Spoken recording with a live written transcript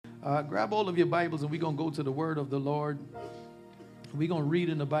Grab all of your Bibles and we're going to go to the word of the Lord. We're going to read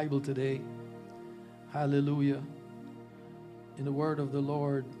in the Bible today. Hallelujah. In the word of the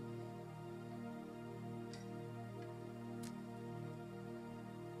Lord.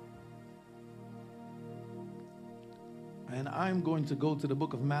 And I'm going to go to the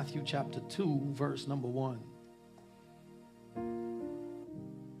book of Matthew chapter 2, verse number 1.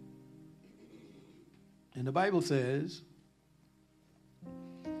 And the Bible says,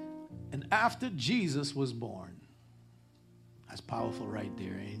 and after Jesus was born, that's powerful right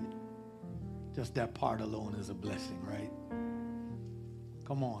there, ain't it? Just that part alone is a blessing, right?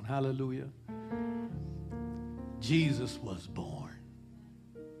 Come on, hallelujah. Jesus was born.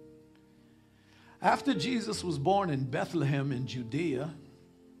 After Jesus was born in Bethlehem in Judea,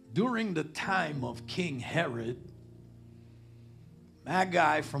 during the time of King Herod,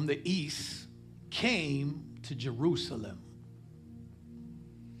 Magi from the east came to Jerusalem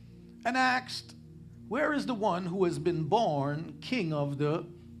and asked, where is the one who has been born King of the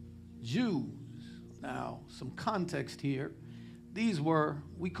Jews? Now, some context here. These were,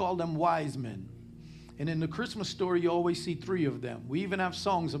 we call them wise men. And in the Christmas story, you always see three of them. We even have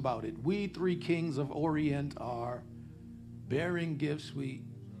songs about it. We three kings of Orient are bearing gifts.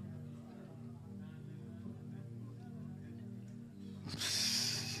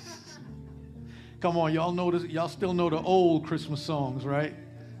 Come on, y'all know this, y'all still know the old Christmas songs, right?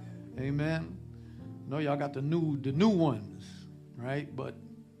 Amen. No, y'all got the new ones, right? But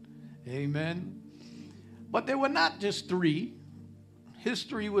amen. But they were not just three.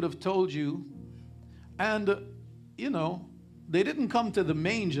 History would have told you. And they didn't come to the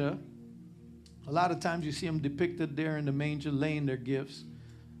manger. A lot of times you see them depicted there in the manger laying their gifts.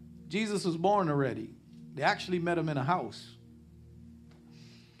 Jesus was born already. They actually met him in a house.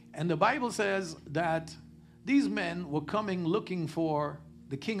 And the Bible says that these men were coming looking for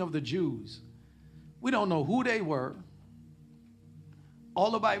the King of the Jews. We don't know who they were. All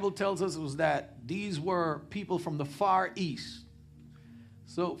the Bible tells us was that these were people from the far east.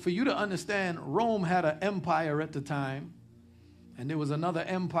 So for you to understand, Rome had an empire at the time, and there was another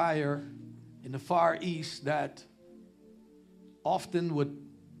empire in the far east that often would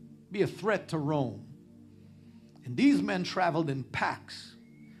be a threat to Rome. And these men traveled in packs.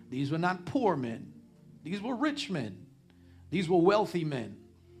 These were not poor men. These were rich men. These were wealthy men.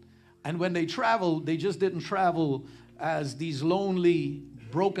 And when they traveled, they just didn't travel as these lonely,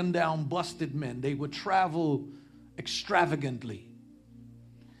 broken down, busted men. They would travel extravagantly.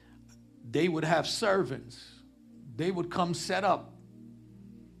 They would have servants. They would come set up.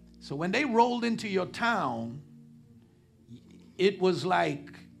 So when they rolled into your town, it was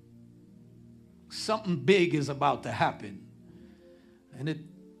like something big is about to happen. And it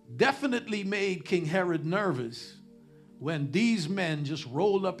definitely made King Herod nervous when these men just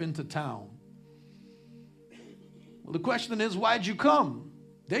rolled up into town. Well, the question is, why'd you come?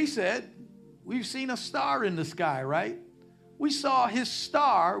 They said, we've seen a star in the sky, right? We saw his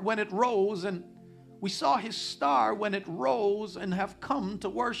star when it rose, and have come to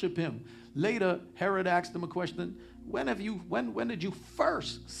worship him. Later, Herod asked them a question. When did you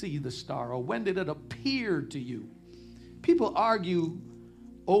first see the star, or when did it appear to you? People argue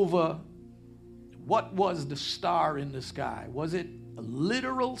over what was the star in the sky. Was it a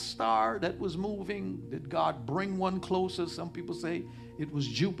literal star that was moving? Did God bring one closer? Some people say it was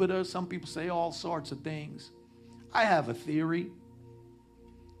Jupiter. Some people say all sorts of things. I have a theory,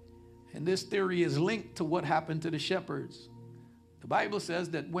 and this theory is linked to what happened to the shepherds. The Bible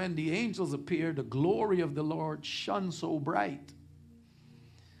says that when the angels appeared, the glory of the Lord shone so bright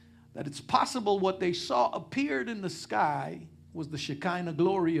that it's possible what they saw appeared in the sky was the Shekinah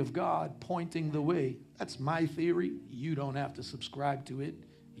glory of God pointing the way. That's my theory. You don't have to subscribe to it.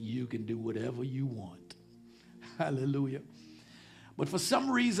 You can do whatever you want. Hallelujah. But for some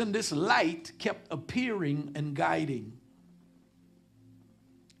reason, this light kept appearing and guiding.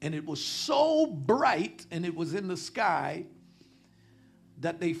 And it was so bright, and it was in the sky,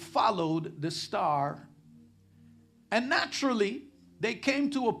 that they followed the star. And naturally, they came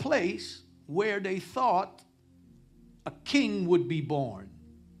to a place where they thought a king would be born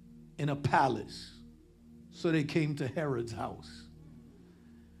in a palace. So they came to Herod's house.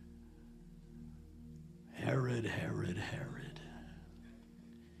 Herod.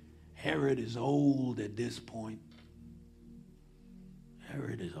 Herod is old at this point.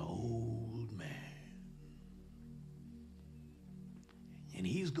 Herod is an old man. And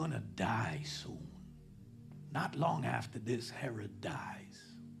he's going to die soon. Not long after this, Herod dies.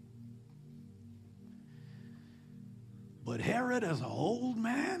 But Herod, as an old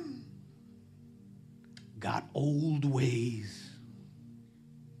man, got old ways.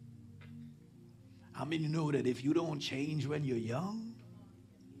 How many know that if you don't change when you're young?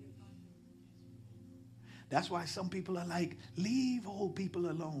 That's why some people are like, leave old people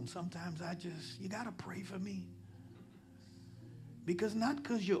alone. Sometimes you got to pray for me. Because not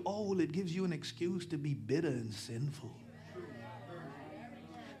because you're old, it gives you an excuse to be bitter and sinful.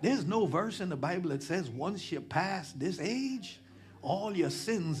 There's no verse in the Bible that says once you pass this age, all your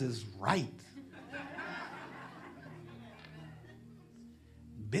sins is right.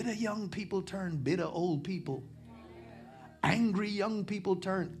 Bitter young people turn bitter old people. Angry young people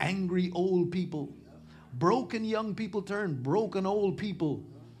turn angry old people. Broken young people turn broken old people.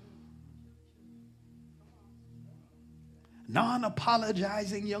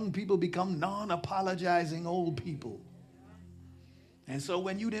 Non-apologizing young people become non-apologizing old people. And so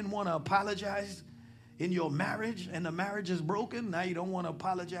when you didn't want to apologize in your marriage and the marriage is broken, now you don't want to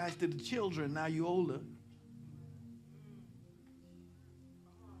apologize to the children. Now you're older.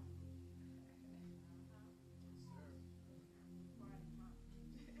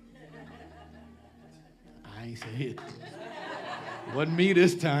 I ain't say it. Wasn't me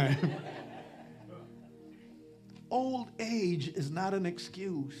this time. Old age is not an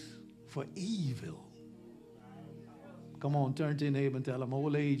excuse for evil. Come on, turn to your neighbor and tell them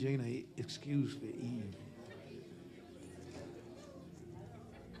old age ain't an excuse for evil.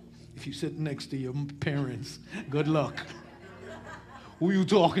 If you sit next to your parents, good luck. Who you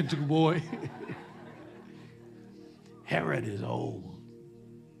talking to, boy? Herod is old.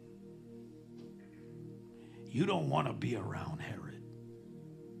 You don't want to be around Herod.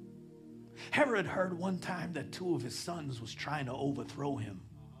 Herod heard one time that two of his sons was trying to overthrow him.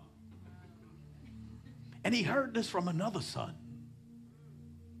 And he heard this from another son.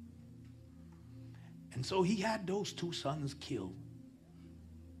 And so he had those two sons killed.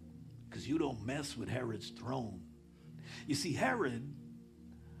 Because you don't mess with Herod's throne. You see, Herod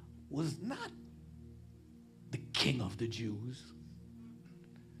was not the king of the Jews.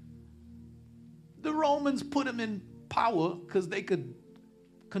 The Romans put him in power because they could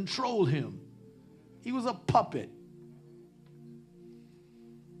control him. He was a puppet.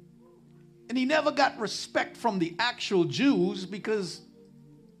 And he never got respect from the actual Jews because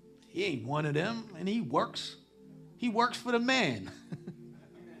he ain't one of them, and he works for the man.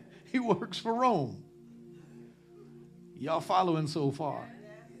 He works for Rome. Y'all following so far?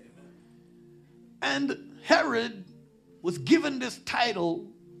 And Herod was given this title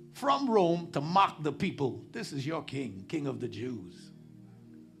from Rome to mock the people. This is your king, king of the Jews.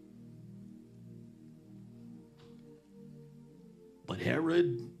 But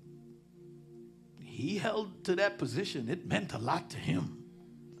Herod, he held to that position. It meant a lot to him.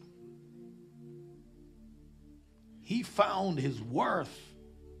 He found his worth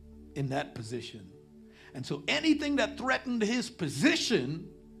in that position. And so anything that threatened his position,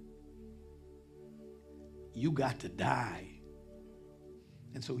 you got to die.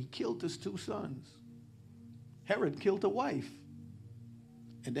 And so he killed his two sons. Herod killed a wife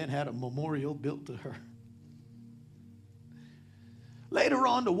and then had a memorial built to her. Later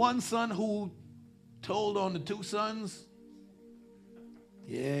on, the one son who told on the two sons,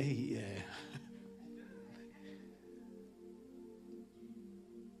 yeah.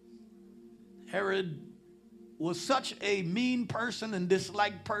 Herod was such a mean person and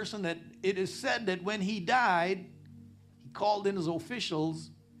disliked person that it is said that when he died, he called in his officials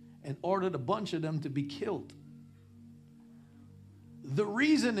and ordered a bunch of them to be killed. The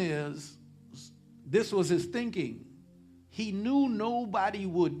reason is, this was his thinking. He knew nobody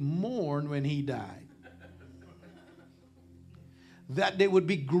would mourn when he died. That there would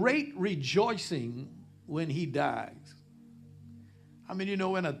be great rejoicing when he dies. I mean, you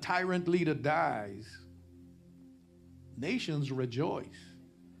know, when a tyrant leader dies, nations rejoice.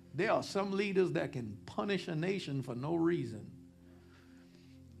 There are some leaders that can punish a nation for no reason.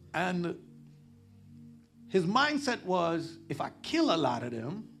 And his mindset was, if I kill a lot of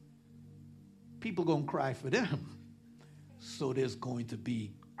them, people gonna cry for them. So there's going to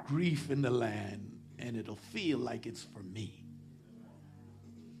be grief in the land, and it'll feel like it's for me.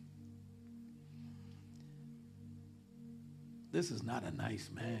 This is not a nice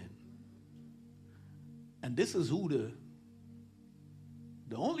man. And this is who the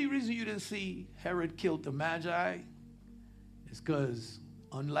only reason you didn't see Herod killed the Magi is because,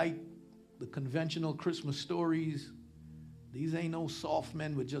 unlike the conventional Christmas stories, these ain't no soft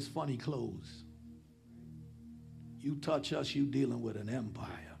men with just funny clothes. You touch us, you dealing with an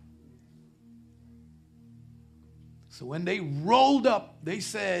empire. So when they rolled up, they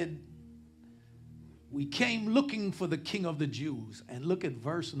said, we came looking for the King of the Jews. And look at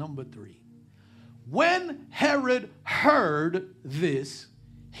verse number 3. When Herod heard this,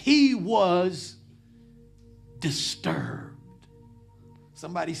 he was disturbed.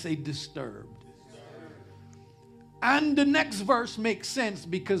 Somebody say disturbed. And the next verse makes sense,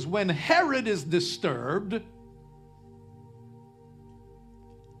 because when Herod is disturbed,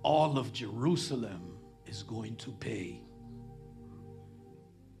 all of Jerusalem is going to pay.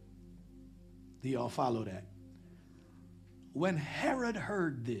 Do y'all follow that? When Herod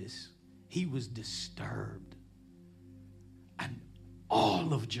heard this, he was disturbed, and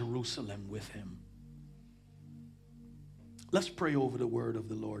all of Jerusalem with him. Let's pray over the word of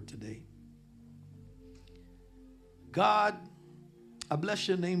the Lord today. God, I bless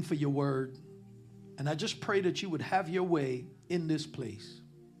your name for your word, and I just pray that you would have your way in this place,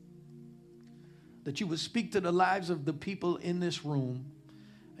 that you would speak to the lives of the people in this room,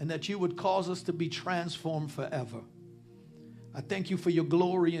 and that you would cause us to be transformed forever. I thank you for your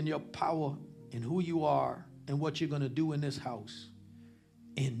glory and your power in who you are and what you're going to do in this house.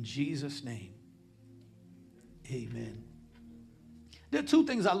 In Jesus' name, amen. There are two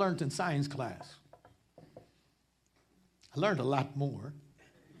things I learned in science class. I learned a lot more,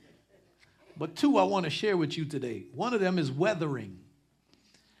 but two I want to share with you today. One of them is weathering.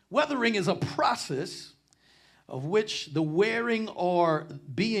 Weathering is a process of which the wearing or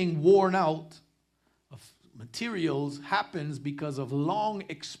being worn out of materials happens because of long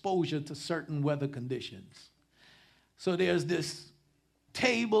exposure to certain weather conditions. So there's this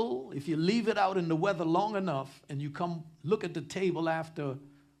table. If you leave it out in the weather long enough and you come look at the table after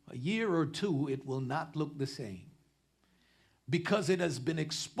a year or two, it will not look the same, because it has been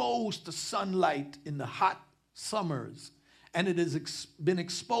exposed to sunlight in the hot summers, and it has been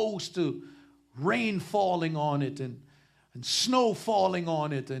exposed to rain falling on it and snow falling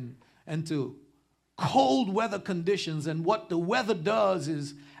on it and to cold weather conditions. And what the weather does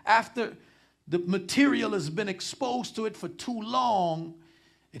is, after the material has been exposed to it for too long,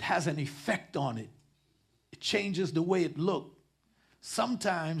 it has an effect on it. It changes the way it looks.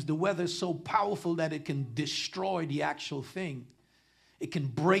 Sometimes the weather is so powerful that it can destroy the actual thing. It can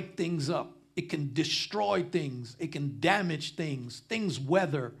break things up. It can destroy things. It can damage things. Things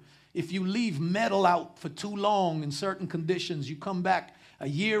weather. If you leave metal out for too long in certain conditions, you come back a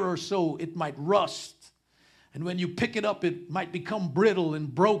year or so, it might rust. And when you pick it up, it might become brittle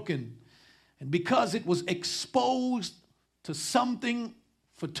and broken. And because it was exposed to something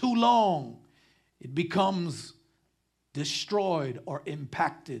for too long, it becomes destroyed or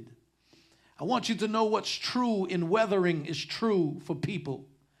impacted. I want you to know what's true in weathering is true for people.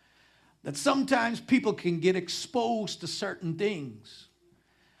 That sometimes people can get exposed to certain things.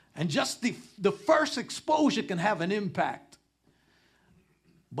 And just the first exposure can have an impact.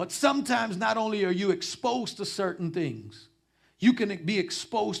 But sometimes not only are you exposed to certain things, you can be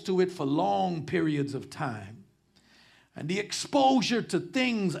exposed to it for long periods of time. And the exposure to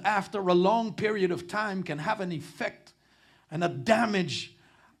things after a long period of time can have an effect and a damage,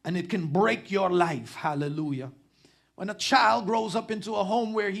 and it can break your life. Hallelujah. When a child grows up into a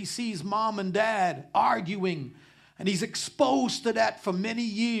home where he sees mom and dad arguing, and he's exposed to that for many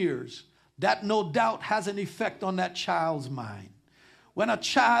years, that no doubt has an effect on that child's mind. When a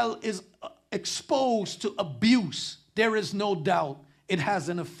child is exposed to abuse, there is no doubt it has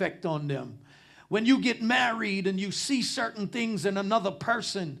an effect on them. When you get married and you see certain things in another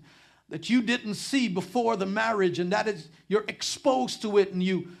person that you didn't see before the marriage, and that is, you're exposed to it and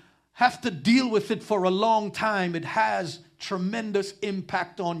you have to deal with it for a long time, it has tremendous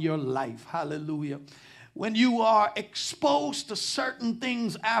impact on your life. Hallelujah. When you are exposed to certain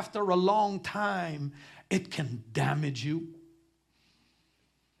things after a long time, it can damage you.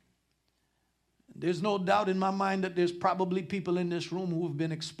 There's no doubt in my mind that there's probably people in this room who have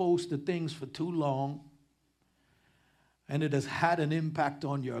been exposed to things for too long, and it has had an impact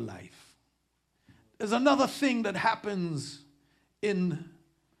on your life. There's another thing that happens in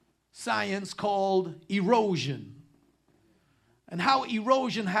science called erosion. And how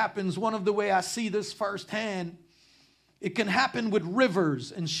erosion happens, one of the way I see this firsthand, it can happen with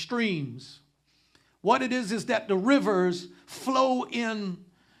rivers and streams. What it is that the rivers flow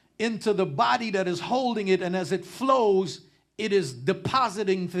into the body that is holding it, and as it flows, it is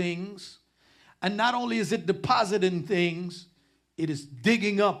depositing things. And not only is it depositing things, it is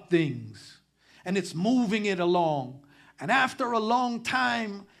digging up things, and it's moving it along. And after a long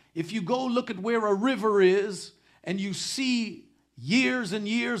time, if you go look at where a river is and you see years and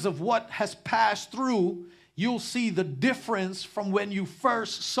years of what has passed through, you'll see the difference from when you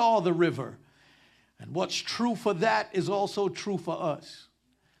first saw the river. And what's true for that is also true for us.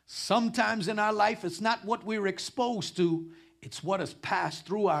 Sometimes in our life, it's not what we're exposed to, it's what has passed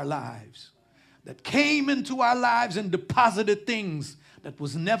through our lives, that came into our lives and deposited things that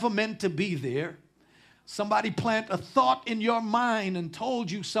was never meant to be there. Somebody plant a thought in your mind and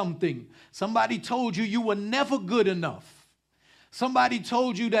told you something. Somebody told you you were never good enough. Somebody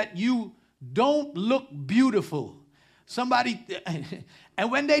told you that you don't look beautiful. Somebody,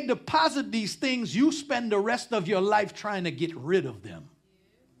 and when they deposit these things, you spend the rest of your life trying to get rid of them.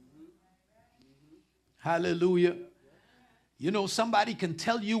 Hallelujah. You know, somebody can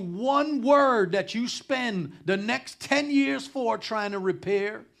tell you one word that you spend the next 10 years for trying to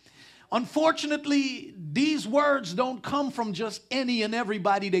repair. Unfortunately, these words don't come from just any and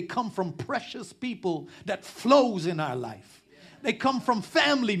everybody. They come from precious people that flows in our life. They come from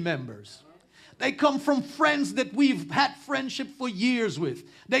family members. They come from friends that we've had friendship for years with.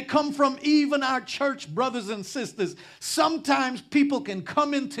 They come from even our church brothers and sisters. Sometimes people can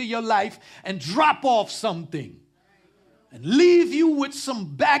come into your life and drop off something and leave you with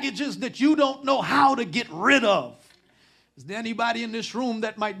some baggages that you don't know how to get rid of. Is there anybody in this room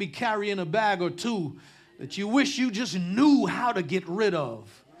that might be carrying a bag or two that you wish you just knew how to get rid of?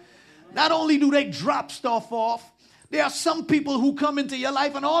 Not only do they drop stuff off, there are some people who come into your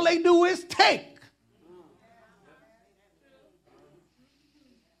life and all they do is take.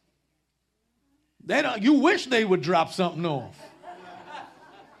 You wish they would drop something off.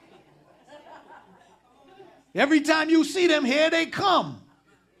 Every time you see them, here they come.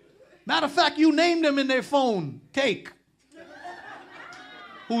 Matter of fact, you name them in their phone. Take.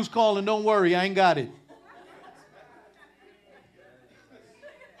 Who's calling? Don't worry, I ain't got it.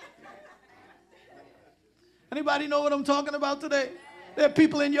 Anybody know what I'm talking about today? There are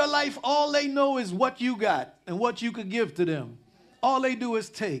people in your life, all they know is what you got and what you could give to them. All they do is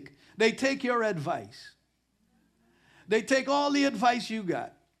take. They take your advice. They take all the advice you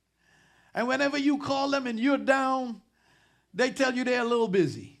got. And whenever you call them and you're down, they tell you they're a little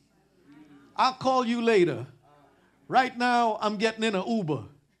busy. I'll call you later. Right now, I'm getting in an Uber.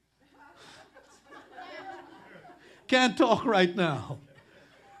 Can't talk right now.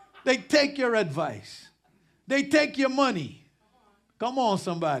 They take your advice. They take your money. Come on,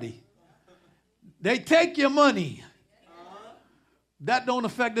 somebody. They take your money. That don't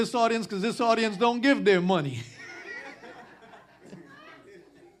affect this audience because this audience don't give their money.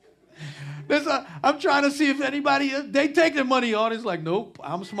 I'm trying to see if anybody, they take their money. Audience like, nope,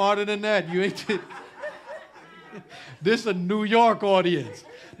 I'm smarter than that. You ain't. This is a New York audience.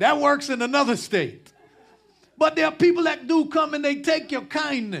 That works in another state. But there are people that do come and they take your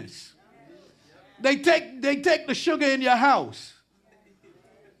kindness. They take the sugar in your house.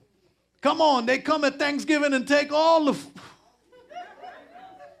 Come on, they come at Thanksgiving and take all the...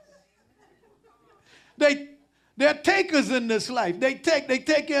 They're takers in this life. They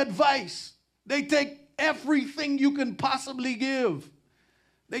take your advice. They take everything you can possibly give.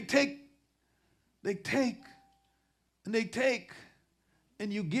 They take, and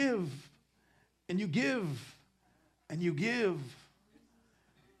you give, and you give, and you give.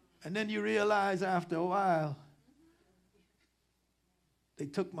 And then you realize after a while, they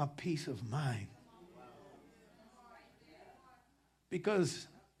took my peace of mind. Because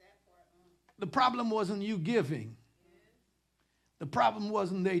the problem wasn't you giving. The problem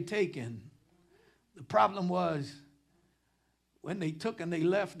wasn't they taking. The problem was when they took and they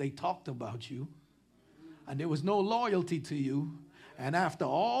left, they talked about you. And there was no loyalty to you. And after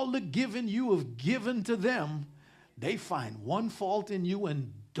all the giving you have given to them, they find one fault in you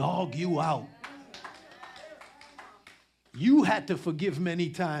and dog you out. You had to forgive many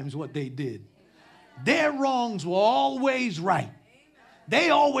times what they did. Their wrongs were always right. They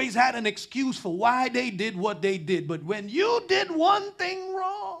always had an excuse for why they did what they did. But when you did one thing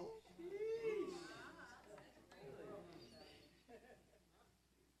wrong,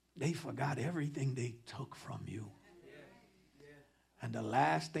 they forgot everything they took from you. And the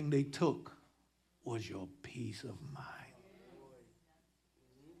last thing they took was your peace of mind.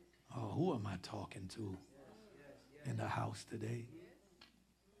 Oh, who am I talking to in the house today?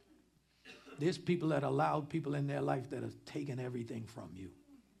 There's people that allowed people in their life that have taken everything from you.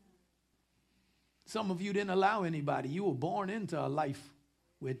 Some of you didn't allow anybody. You were born into a life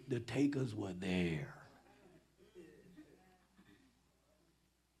where the takers were there.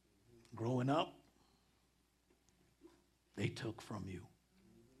 Growing up, they took from you.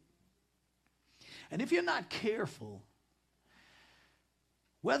 And if you're not careful,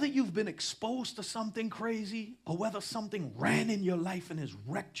 whether you've been exposed to something crazy or whether something ran in your life and has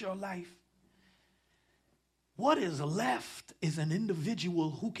wrecked your life, what is left is an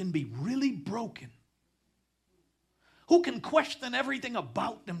individual who can be really broken, who can question everything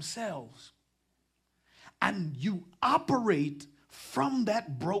about themselves. And you operate from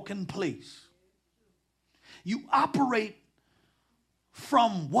that broken place. You operate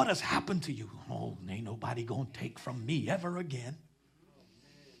from what has happened to you. Oh, ain't nobody going to take from me ever again.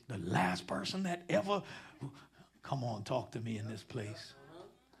 The last person that ever, come on, talk to me in this place.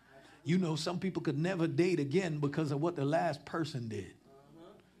 You know, some people could never date again because of what the last person did.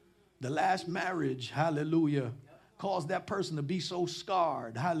 The last marriage, hallelujah, caused that person to be so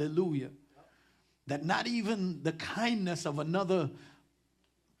scarred, hallelujah, that not even the kindness of another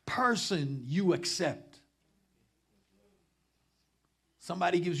person you accept.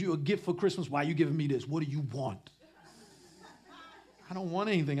 Somebody gives you a gift for Christmas. Why are you giving me this? What do you want? I don't want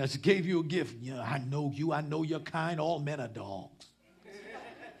anything. I just gave you a gift. Yeah, I know you. I know you're kind. All men are dogs.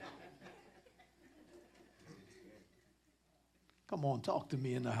 Come on, talk to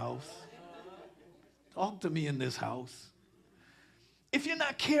me in the house. Talk to me in this house. If you're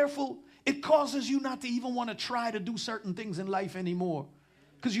not careful, it causes you not to even want to try to do certain things in life anymore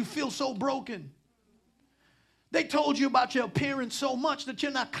because you feel so broken. They told you about your appearance so much that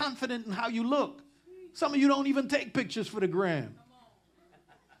you're not confident in how you look. Some of you don't even take pictures for the gram.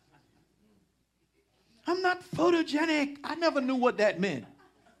 I'm not photogenic. I never knew what that meant.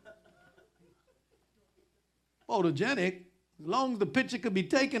 Photogenic, as long as the picture could be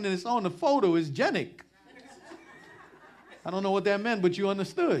taken and it's on the photo, it's genic. I don't know what that meant, but you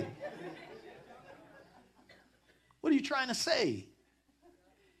understood. What are you trying to say?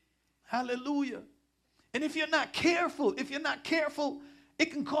 Hallelujah. And if you're not careful,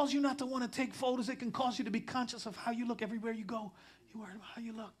 it can cause you not to want to take photos. It can cause you to be conscious of how you look everywhere you go. You worry about how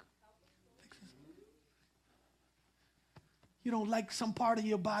you look. You don't like some part of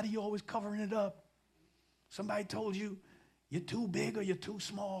your body, you're always covering it up. Somebody told you you're too big or you're too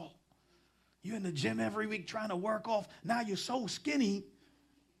small. You're in the gym every week trying to work off. Now you're so skinny,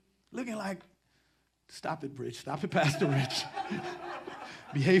 looking like, stop it, Rich. Stop it, Pastor Rich.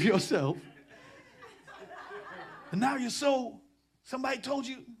 Behave yourself. And now somebody told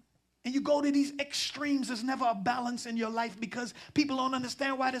you, and you go to these extremes. There's never a balance in your life because people don't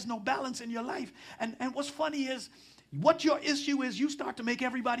understand why there's no balance in your life. And what's funny is, what your issue is, you start to make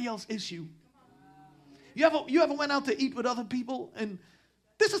everybody else's issue. You ever went out to eat with other people and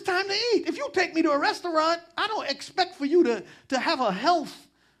this is time to eat. If you take me to a restaurant, I don't expect for you to have a health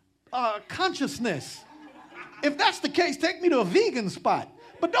consciousness. If that's the case, take me to a vegan spot.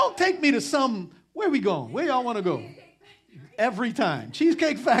 But don't take me to where we going? Where y'all want to go? Every time.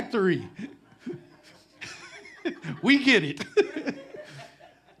 Cheesecake Factory. We get it.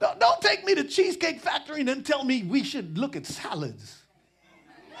 Don't take me to Cheesecake Factory and then tell me we should look at salads.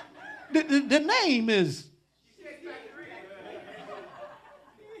 The name is...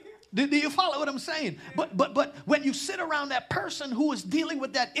 Do you follow what I'm saying? But when you sit around that person who is dealing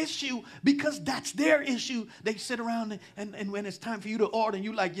with that issue, because that's their issue, they sit around and when it's time for you to order, and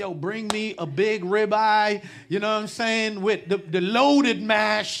you like, yo, bring me a big ribeye, you know what I'm saying, with the loaded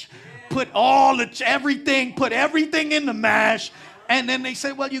mash, put everything in the mash, and then they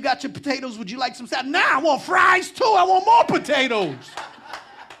say, well, you got your potatoes, would you like some salad? Nah, I want fries too, I want more potatoes.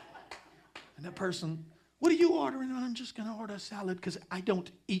 And that person, what are you ordering? I'm just going to order a salad because I don't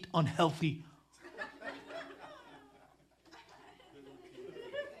eat unhealthy.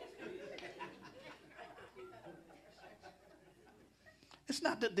 It's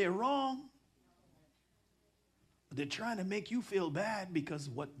not that they're wrong. They're trying to make you feel bad because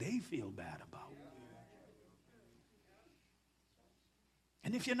of what they feel bad about.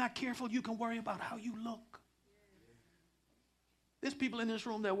 And if you're not careful, you can worry about how you look. There's people in this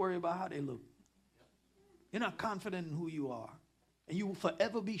room that worry about how they look. You're not confident in who you are. And you will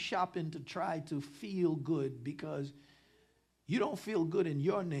forever be shopping to try to feel good because you don't feel good in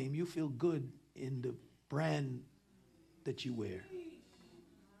your name. You feel good in the brand that you wear.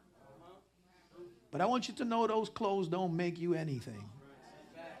 But I want you to know those clothes don't make you anything.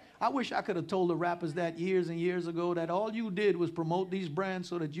 I wish I could have told the rappers that years and years ago that all you did was promote these brands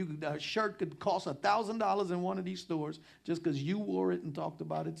so that a shirt could cost $1,000 in one of these stores just because you wore it and talked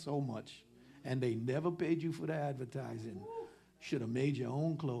about it so much. And they never paid you for the advertising. Should have made your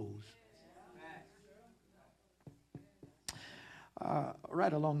own clothes.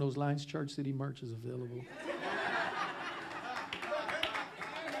 Right along those lines, Church City merch is available.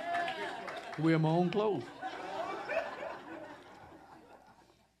 Wear my own clothes.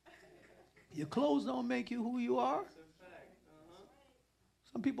 Your clothes don't make you who you are.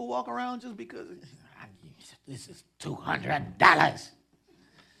 Some people walk around just because this is $200.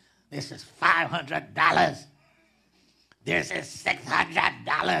 This is $500. This is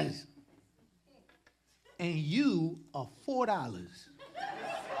 $600. And you are $4.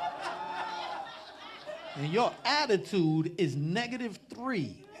 And your attitude is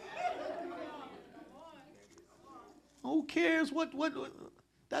 -3. Who cares what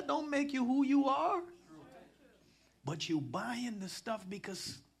that don't make you who you are. But you buying the stuff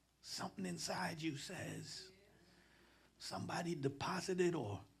because something inside you says somebody deposited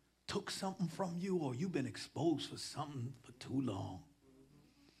or took something from you, or you've been exposed for something for too long.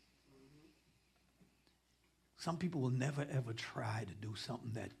 Some people will never ever try to do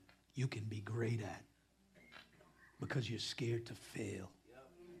something that you can be great at because you're scared to fail.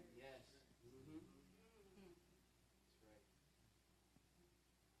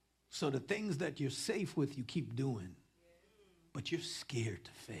 So the things that you're safe with, you keep doing, but you're scared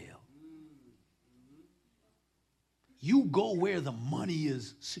to fail. You go where the money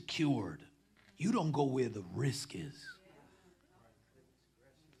is secured. You don't go where the risk is.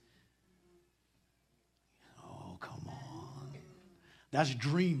 Oh, come on. That's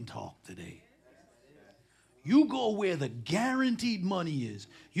dream talk today. You go where the guaranteed money is.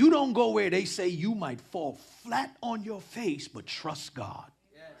 You don't go where they say you might fall flat on your face, but trust God.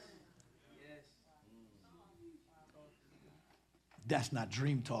 That's not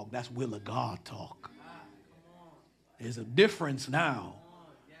dream talk. That's will of God talk. There's a difference now.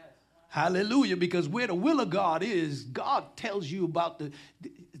 Hallelujah. Because where the will of God is, God tells you about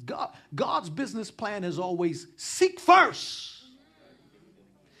God's business plan is always seek first.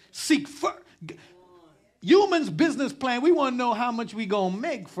 Seek first. Humans' business plan, we want to know how much we going to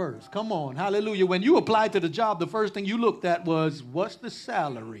make first. Come on. Hallelujah. When you applied to the job, the first thing you looked at was, what's the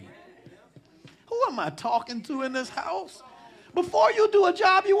salary? Who am I talking to in this house? Before you do a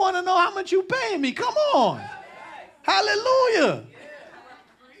job, you want to know how much you paying me. Come on. Hallelujah.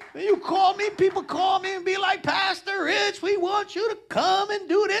 When you call me, people call me and be like, Pastor Rich, we want you to come and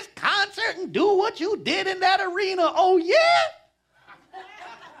do this concert and do what you did in that arena. Oh, yeah?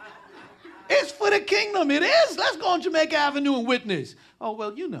 It's for the kingdom. It is. Let's go on Jamaica Avenue and witness. Oh,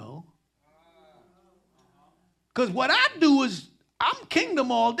 well, you know. Because what I do is, I'm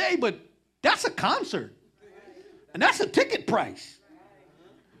kingdom all day, but that's a concert. And that's a ticket price.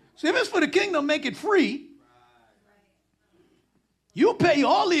 So if it's for the kingdom, make it free. You pay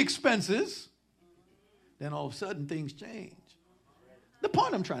all the expenses. Then all of a sudden things change. The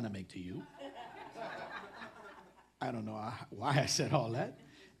point I'm trying to make to you, I don't know why I said all that,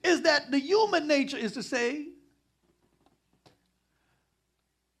 is that the human nature is to say,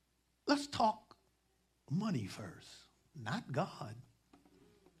 let's talk money first, not God.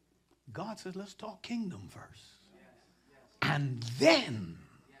 God says, let's talk kingdom first. And then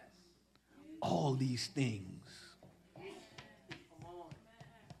all these things.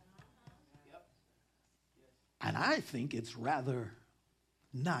 And I think it's rather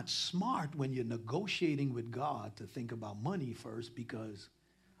not smart when you're negotiating with God to think about money first because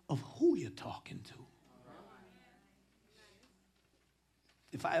of who you're talking to.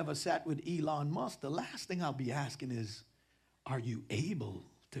 If I ever sat with Elon Musk, the last thing I'll be asking is, are you able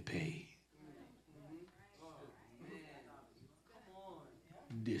to pay?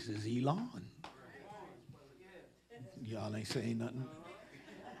 This is Elon. Y'all ain't saying nothing.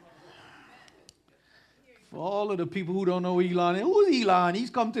 For all of the people who don't know Elon, who's Elon? He's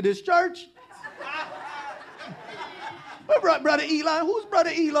come to this church. Brother Elon, who's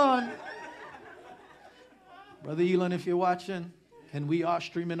Brother Elon? Brother Elon, if you're watching, and we are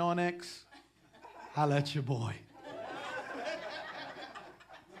streaming on X, holla at your boy.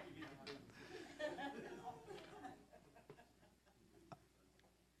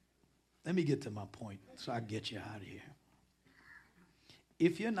 Let me get to my point so I get you out of here.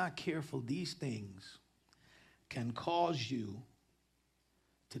 If you're not careful, these things can cause you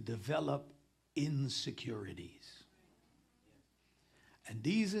to develop insecurities. And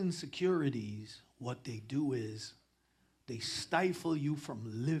these insecurities, what they do is they stifle you from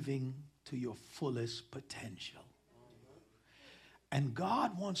living to your fullest potential. And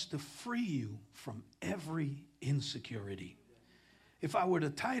God wants to free you from every insecurity. If I were to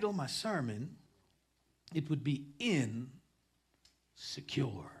title my sermon, it would be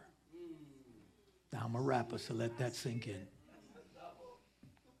Insecure. Now, I'm a rapper, so let that sink in.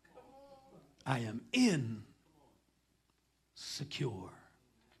 I am insecure.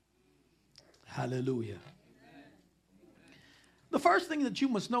 Hallelujah. The first thing that you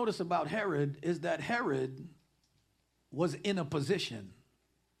must notice about Herod is that Herod was in a position.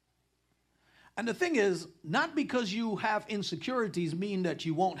 And the thing is, not because you have insecurities mean that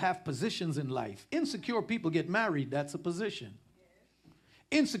you won't have positions in life. Insecure people get married, that's a position.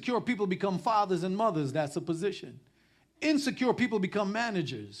 Insecure people become fathers and mothers, that's a position. Insecure people become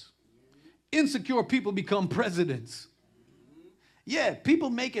managers. Insecure people become presidents. Yeah, people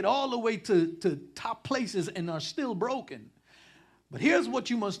make it all the way to top places and are still broken. But here's what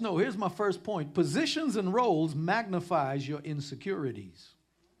you must know. Here's my first point. Positions and roles magnifies your insecurities.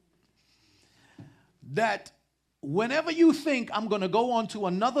 That whenever you think I'm going to go on to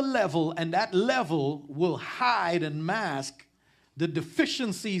another level and that level will hide and mask the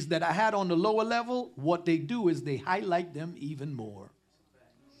deficiencies that I had on the lower level, what they do is they highlight them even more.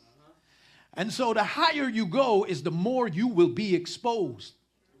 And so the higher you go is the more you will be exposed.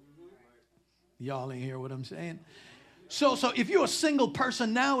 Y'all ain't hear what I'm saying? So if you're a single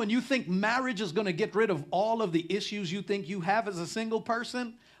person now and you think marriage is going to get rid of all of the issues you think you have as a single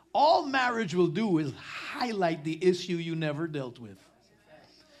person, all marriage will do is highlight the issue you never dealt with.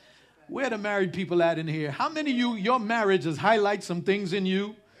 Where the married people at in here? How many of you, your marriage has highlight some things in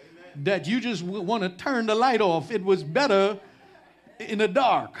you that you just want to turn the light off? It was better in the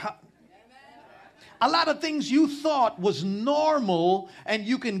dark. A lot of things you thought was normal and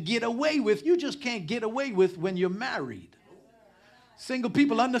you can get away with, you just can't get away with when you're married. Single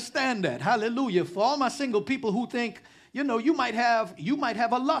people understand that. Hallelujah. For all my single people who think, you know, you might have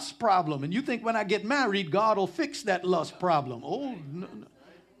a lust problem and you think when I get married, God will fix that lust problem. Oh,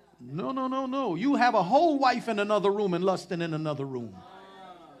 no. You have a whole wife in another room and lusting in another room.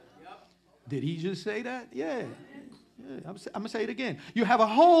 Did he just say that? Yeah. I'm going to say it again. You have a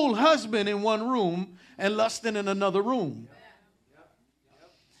whole husband in one room and lusting in another room.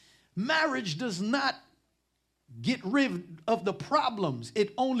 Marriage does not get rid of the problems.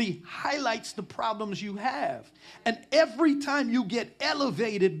 It only highlights the problems you have. And every time you get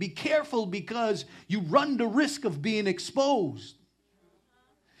elevated, be careful because you run the risk of being exposed.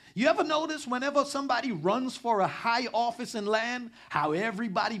 You ever notice whenever somebody runs for a high office in land, how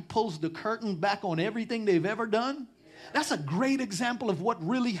everybody pulls the curtain back on everything they've ever done? That's a great example of what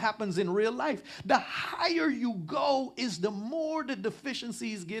really happens in real life. The higher you go is the more the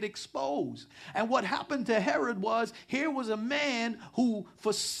deficiencies get exposed. And what happened to Herod was, here was a man who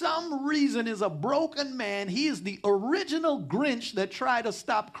for some reason is a broken man. He is the original Grinch that tried to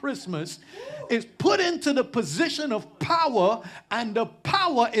stop Christmas, is put into the position of power, and the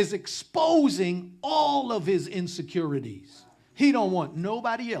power is exposing all of his insecurities. He don't want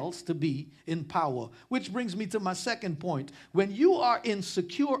nobody else to be in power. Which brings me to my second point. When you are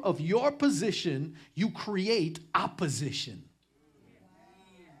insecure of your position, you create opposition.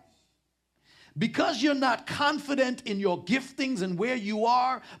 Because you're not confident in your giftings and where you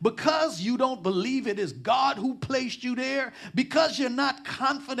are, because you don't believe it is God who placed you there, because you're not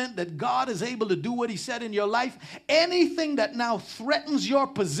confident that God is able to do what he said in your life, anything that now threatens your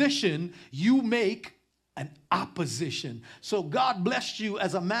position, you make an opposition. So God blessed you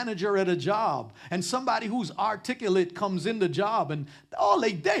as a manager at a job, and somebody who's articulate comes in the job, and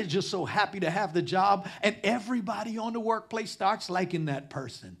they're just so happy to have the job, and everybody on the workplace starts liking that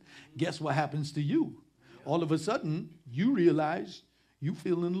person. Guess what happens to you? All of a sudden, you realize you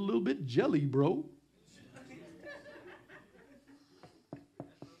feeling a little bit jelly, bro.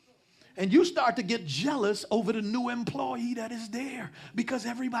 And you start to get jealous over the new employee that is there because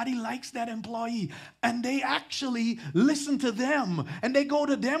everybody likes that employee. And they actually listen to them. And they go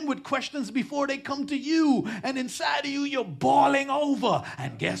to them with questions before they come to you. And inside of you, you're boiling over.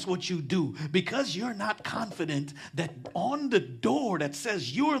 And guess what you do? Because you're not confident that on the door that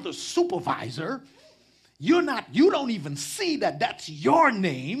says you're the supervisor, you don't even see that that's your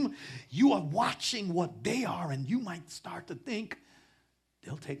name. You are watching what they are. And you might start to think,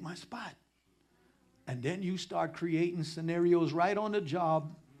 they'll take my spot. And then you start creating scenarios right on the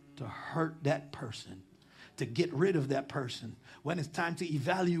job to hurt that person, to get rid of that person. When it's time to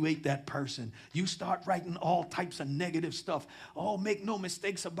evaluate that person, you start writing all types of negative stuff. Oh, make no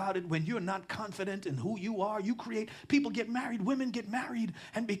mistakes about it. When you're not confident in who you are, you create, people get married, women get married,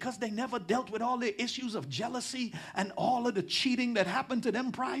 and because they never dealt with all the issues of jealousy and all of the cheating that happened to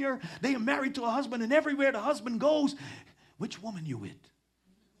them prior, they are married to a husband, and everywhere the husband goes, which woman you with?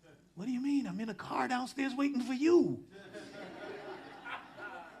 What do you mean? I'm in a car downstairs waiting for you.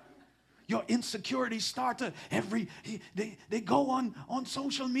 Your insecurities start to they go on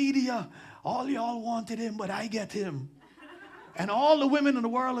social media. All y'all wanted him, but I get him. And all the women in the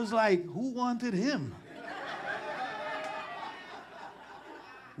world is like, who wanted him?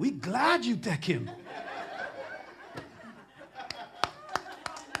 We glad you take him.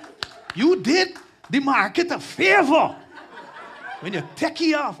 You did the market a favor. When you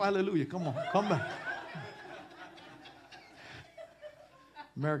techie off, hallelujah, come on, come back.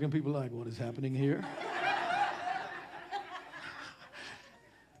 American people are like, what is happening here?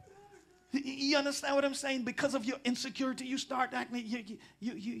 You understand what I'm saying? Because of your insecurity, you start acting,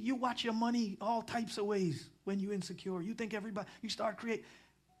 you watch your money all types of ways when you're insecure. You think everybody,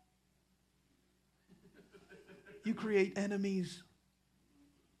 you create enemies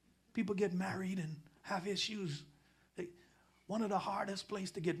People get married and have issues. One of the hardest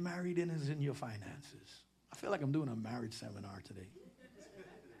places to get married in is in your finances. I feel like I'm doing a marriage seminar today.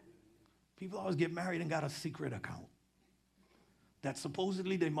 People always get married and got a secret account that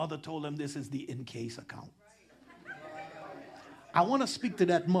supposedly their mother told them this is the in-case account. I want to speak to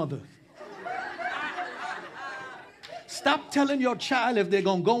that mother. Stop telling your child if they're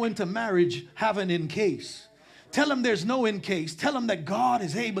going to go into marriage, have an in-case. Tell them there's no in-case. Tell them that God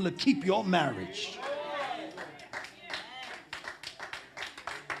is able to keep your marriage.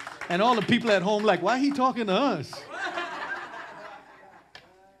 And all the people at home like, why he talking to us?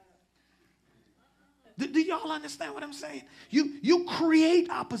 Do y'all understand what I'm saying? You create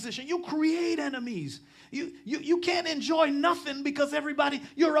opposition. You create enemies. You can't enjoy nothing because everybody,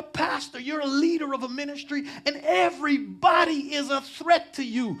 you're a pastor, you're a leader of a ministry, and everybody is a threat to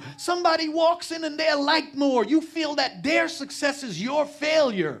you. Somebody walks in and they're liked more. You feel that their success is your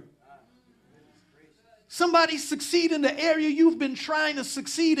failure. Somebody succeed in the area you've been trying to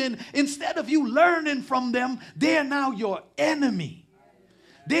succeed in. Instead of you learning from them, they're now your enemy.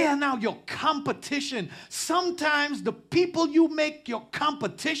 They are now your competition. Sometimes the people you make your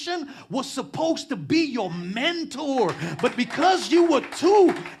competition was supposed to be your mentor. But because you were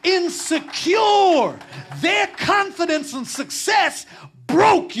too insecure, their confidence and success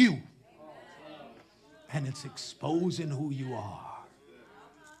broke you. And it's exposing who you are.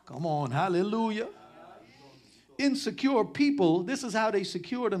 Come on, hallelujah. Insecure people, this is how they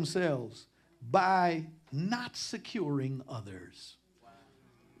secure themselves: by not securing others.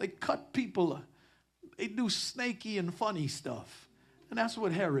 They cut people. They do snaky and funny stuff. And that's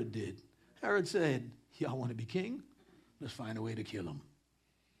what Herod did. Herod said, y'all want to be king? Let's find a way to kill him.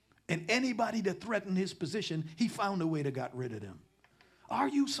 And anybody that threatened his position, he found a way to get rid of them. Are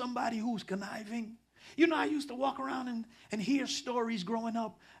you somebody who's conniving? You know, I used to walk around and hear stories growing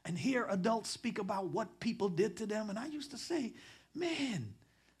up and hear adults speak about what people did to them. And I used to say, man,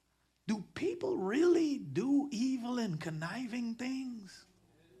 do people really do evil and conniving things?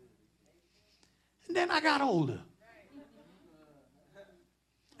 And then I got older.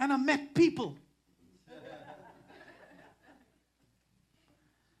 And I met people.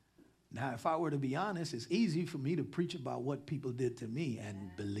 Now, if I were to be honest, it's easy for me to preach about what people did to me. And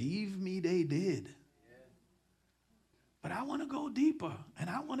believe me, they did. But I want to go deeper. And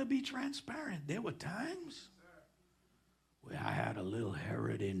I want to be transparent. There were times where I had a little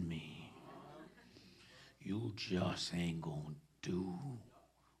Herod in me. You just ain't going to do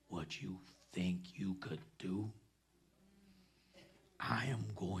what you think you could do. I am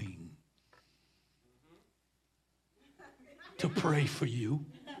going to pray for you.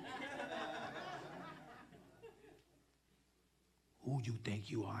 Who you think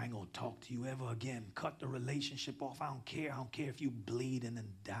you are? I ain't gonna talk to you ever again. Cut the relationship off. I don't care. I don't care if you bleeding and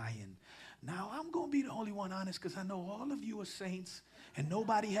dying. Now I'm gonna be the only one honest, because I know all of you are saints and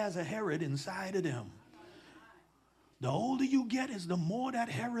nobody has a Herod inside of them. The older you get is the more that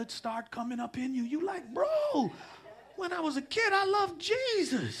Herod start coming up in you. You like, bro, when I was a kid, I loved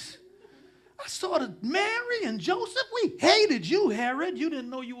Jesus. I saw the Mary and Joseph. We hated you, Herod. You didn't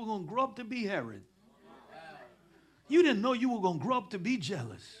know you were going to grow up to be Herod. You didn't know you were going to grow up to be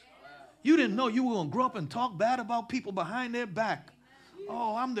jealous. You didn't know you were going to grow up and talk bad about people behind their back.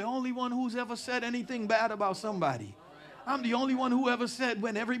 Oh, I'm the only one who's ever said anything bad about somebody. I'm the only one who ever said,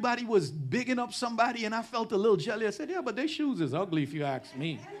 when everybody was bigging up somebody and I felt a little jelly, I said, yeah, but their shoes is ugly if you ask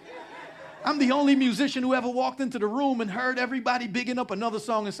me. I'm the only musician who ever walked into the room and heard everybody bigging up another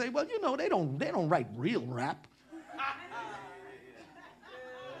song and say, well, you know, they don't write real rap.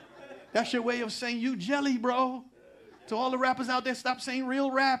 That's your way of saying you jelly, bro. To all the rappers out there, stop saying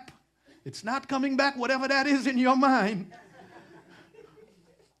real rap. It's not coming back, whatever that is in your mind.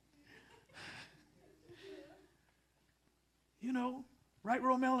 You know, right,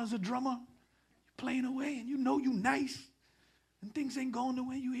 Romel, as a drummer, you're playing away and you know you nice and things ain't going the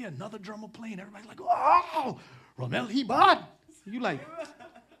way. You hear another drummer playing, everybody's like, oh, Romel, he bad. You like,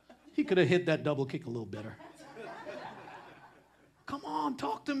 he could have hit that double kick a little better. Come on,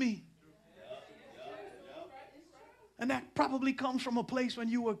 talk to me. And that probably comes from a place when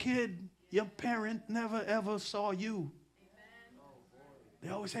you were a kid, your parent never ever saw you. They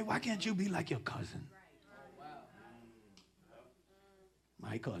always say, why can't you be like your cousin?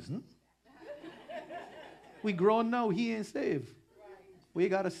 My cousin. We grown now, he ain't saved. We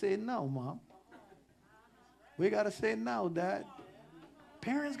got to say no, Mom. We got to say no, Dad.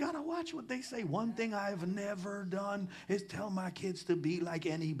 Parents got to watch what they say. One thing I've never done is tell my kids to be like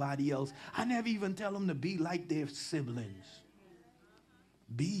anybody else. I never even tell them to be like their siblings.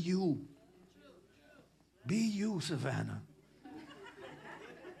 Be you. Be you, Savannah.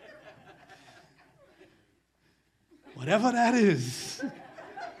 Whatever that is.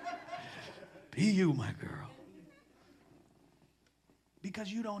 Be you, my girl.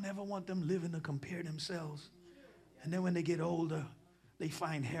 Because you don't ever want them living to compare themselves. And then when they get older, they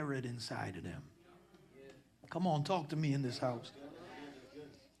find Herod inside of them. Come on, talk to me in this house.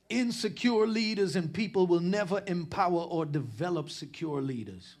 Insecure leaders and people will never empower or develop secure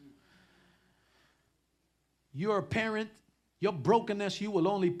leaders. You're a parent, your brokenness you will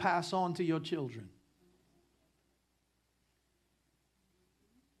only pass on to your children.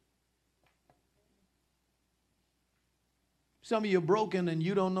 Some of you are broken and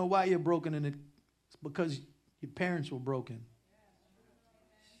you don't know why you're broken, and it's because your parents were broken.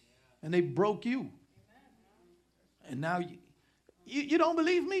 And they broke you. And now you don't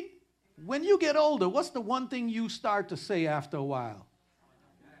believe me? When you get older, what's the one thing you start to say after a while?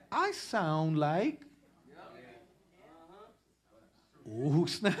 I sound like... Oh,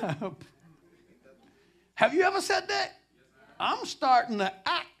 snap. Have you ever said that? I'm starting to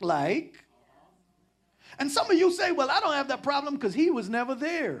act like... And some of you say, well, I don't have that problem because he was never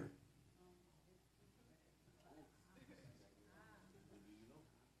there.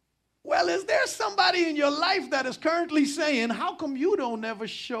 Well, is there somebody in your life that is currently saying, how come you don't ever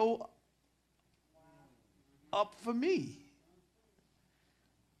show up for me?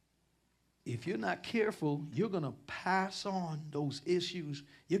 If you're not careful, you're going to pass on those issues.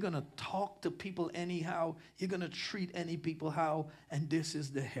 You're going to talk to people anyhow. You're going to treat any people how. And this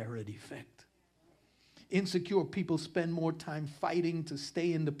is the Herod effect. Insecure people spend more time fighting to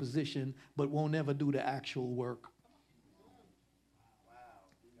stay in the position, but won't ever do the actual work.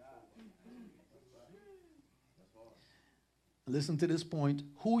 Listen to this point.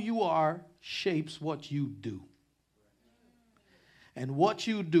 Who you are shapes what you do. And what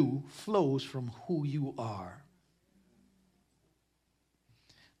you do flows from who you are.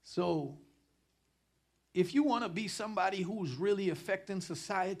 So, if you want to be somebody who's really affecting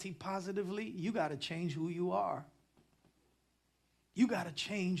society positively, you got to change who you are. You got to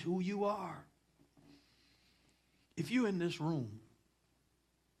change who you are. If you're in this room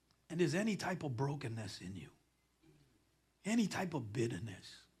and there's any type of brokenness in you, any type of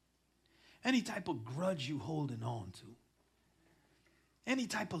bitterness, any type of grudge you holding on to, any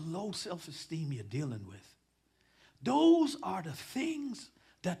type of low self-esteem you're dealing with, those are the things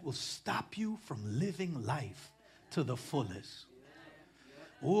that will stop you from living life to the fullest.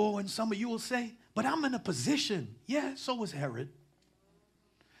 Oh, and some of you will say, but I'm in a position. Yeah, so was Herod.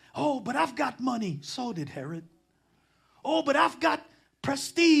 Oh, but I've got money. So did Herod. Oh, but I've got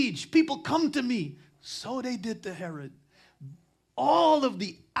prestige. People come to me. So they did to Herod. All of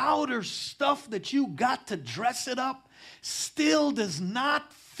the outer stuff that you got to dress it up still does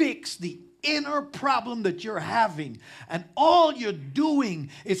not fix the inner problem that you're having. And all you're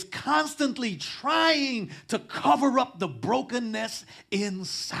doing is constantly trying to cover up the brokenness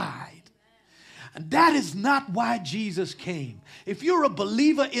inside. And that is not why Jesus came. If you're a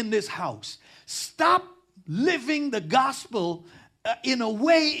believer in this house, stop living the gospel in a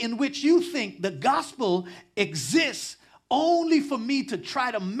way in which you think the gospel exists only for me to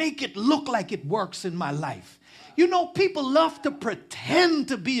try to make it look like it works in my life. You know, people love to pretend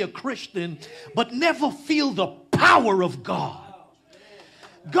to be a Christian, but never feel the power of God.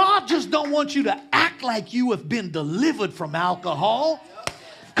 God just don't want you to act like you have been delivered from alcohol.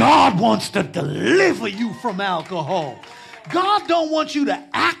 God wants to deliver you from alcohol. God don't want you to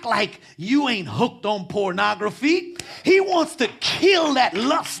act like you ain't hooked on pornography. He wants to kill that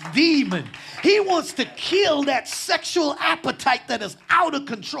lust demon. He wants to kill that sexual appetite that is out of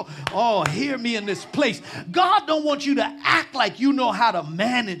control. Oh, hear me in this place. God don't want you to act like you know how to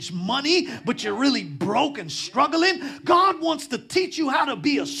manage money, but you're really broke and struggling. God wants to teach you how to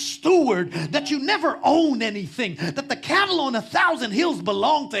be a steward, that you never own anything, that the cattle on 1,000 hills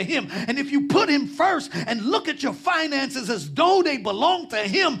belong to him. And if you put him first and look at your finances as though they belong to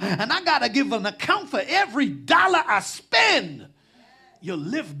him, and I got to give an account for every dollar I spend, you'll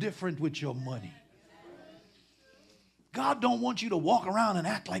live different with your money. God don't want you to walk around and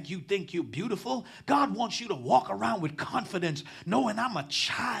act like you think you're beautiful. God wants you to walk around with confidence, knowing I'm a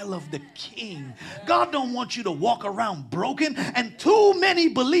child of the King. God don't want you to walk around broken. And too many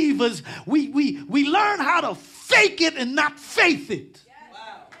believers, we learn how to fake it and not faith it.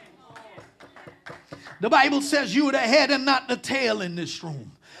 The Bible says you're the head and not the tail in this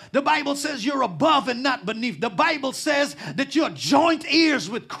room. The Bible says you're above and not beneath. The Bible says that you're joint ears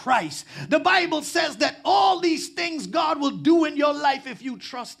with Christ. The Bible says that all these things God will do in your life if you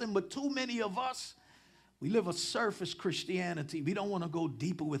trust him. But too many of us We live a surface Christianity. We don't want to go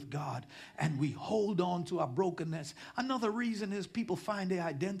deeper with God, and we hold on to our brokenness. Another reason is people find their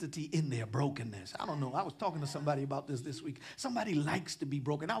identity in their brokenness. I don't know. I was talking to somebody about this week. Somebody likes to be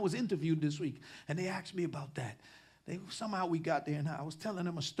broken. I was interviewed this week, and they asked me about that. Somehow we got there, and I was telling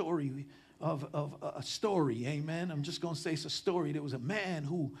them a story of a story, amen? I'm just going to say it's a story. There was a man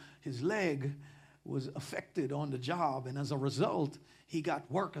who his leg was affected on the job, and as a result, he got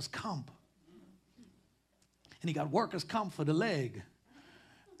workers' comp. And he got workers' comp for the leg.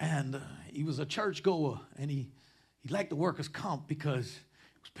 And he was a churchgoer, and he liked the workers' comp because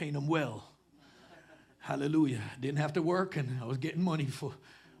it was paying him well. Hallelujah. Didn't have to work, and I was getting money for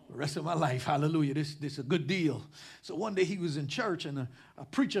the rest of my life. Hallelujah. This is a good deal. So one day he was in church, and a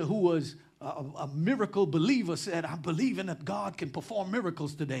preacher who was a miracle believer said, I'm believing that God can perform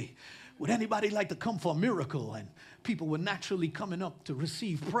miracles today. Would anybody like to come for a miracle? And people were naturally coming up to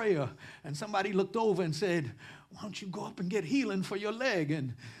receive prayer. And somebody looked over and said, why don't you go up and get healing for your leg?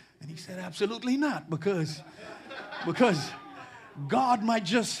 And he said, absolutely not, because God might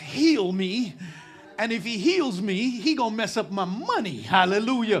just heal me. And if he heals me, he gonna mess up my money.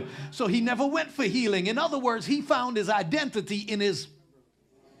 Hallelujah. So he never went for healing. In other words, he found his identity in his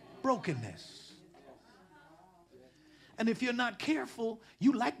brokenness. And if you're not careful,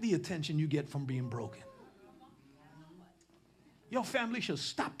 you like the attention you get from being broken. Your family should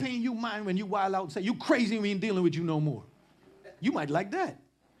stop paying you mind when you wild out and say, you crazy, we ain't dealing with you no more. You might like that.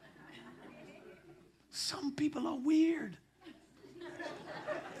 Some people are weird.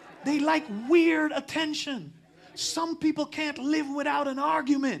 They like weird attention. Some people can't live without an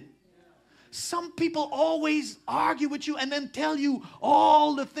argument. Some people always argue with you and then tell you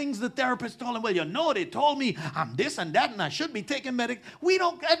all the things the therapist told them. Well, you know, they told me I'm this and that and I should be taking medic. We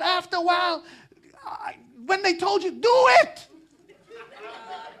don't, and after a while, when they told you, do it.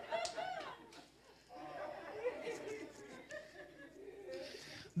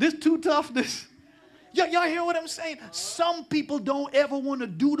 This too tough, this. Y'all hear what I'm saying? Some people don't ever want to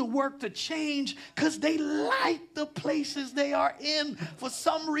do the work to change because they like the places they are in. For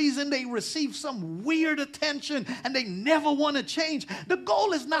some reason, they receive some weird attention and they never want to change. The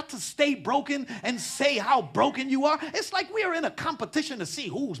goal is not to stay broken and say how broken you are. It's like we are in a competition to see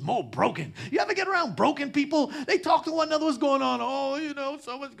who's more broken. You ever get around broken people? They talk to one another, what's going on? Oh, you know,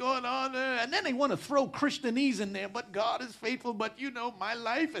 so much going on there. And then they want to throw Christianese in there. But God is faithful. But you know, my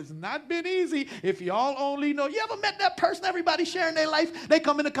life has not been easy. If y'all only know. You ever met that person, everybody sharing their life? They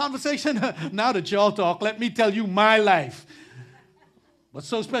come in a conversation. Now that y'all talk, let me tell you my life. What's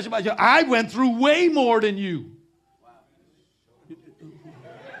so special about you? I went through way more than you. Wow.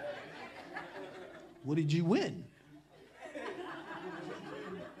 What did you win?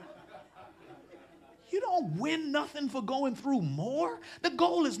 You don't win nothing for going through more. The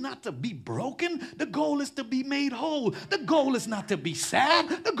goal is not to be broken. The goal is to be made whole. The goal is not to be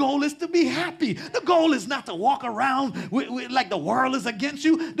sad. The goal is to be happy. The goal is not to walk around like the world is against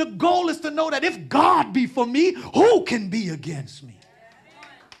you. The goal is to know that if God be for me, who can be against me?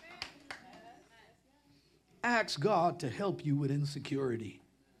 Ask God to help you with insecurity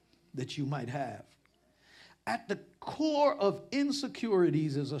that you might have. At the core of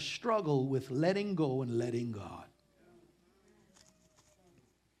insecurities is a struggle with letting go and letting God.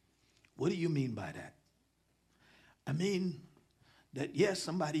 What do you mean by that? I mean that, yes,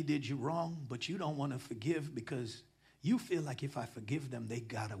 somebody did you wrong, but you don't want to forgive because you feel like if I forgive them, they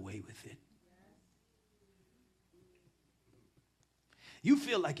got away with it. You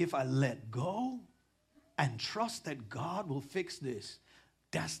feel like if I let go and trust that God will fix this,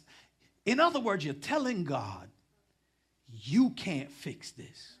 in other words, you're telling God, you can't fix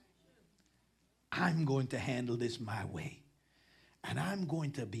this. I'm going to handle this my way. And I'm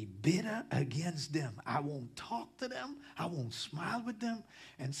going to be bitter against them. I won't talk to them. I won't smile with them.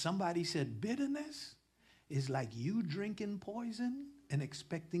 And somebody said, bitterness is like you drinking poison and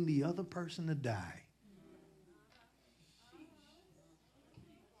expecting the other person to die.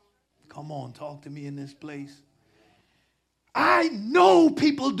 Come on, talk to me in this place. I know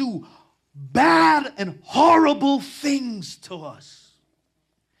people do bad and horrible things to us.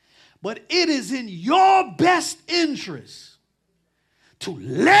 But it is in your best interest to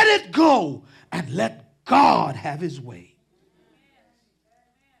let it go and let God have his way.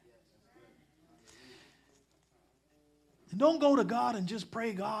 And don't go to God and just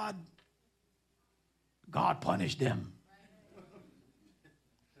pray, God punish them.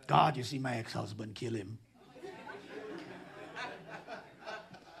 God, you see my ex-husband, kill him.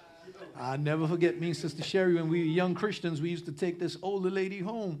 I'll never forget me and Sister Sherry, when we were young Christians, we used to take this older lady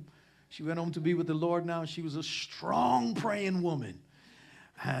home. She went home to be with the Lord now. She was a strong praying woman.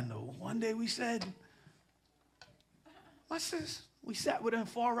 And one day we said, My sis, we sat with her in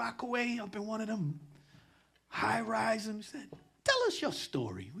Far Rockaway up in one of them high rise, and we said, tell us your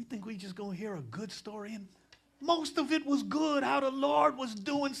story. We think we just going to hear a good story, and most of it was good, how the Lord was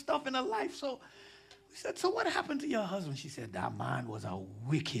doing stuff in her life. So we said, so what happened to your husband? She said, that man was a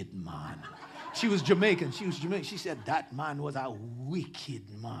wicked man. She was Jamaican. She said, that man was a wicked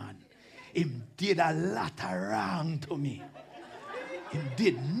man. Him did a lot of wrong to me. Him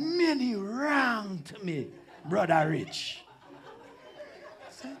did many wrong to me, Brother Rich.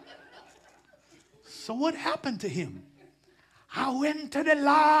 I said, so what happened to him? I went to the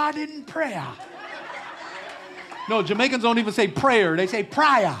Lord in prayer. No, Jamaicans don't even say prayer. They say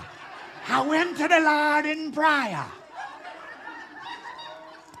prayer. I went to the Lord in prayer.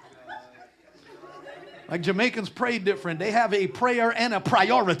 Like Jamaicans pray different. They have a prayer and a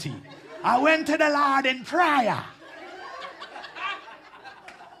priority. I went to the Lord in prayer.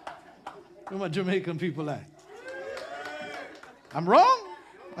 Where my Jamaican people at? I'm wrong?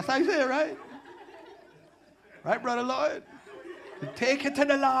 That's how you say it, right? Right, Brother Lloyd? We take it to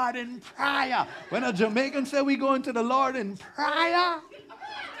the Lord in prayer. When a Jamaican said we going to the Lord in prayer,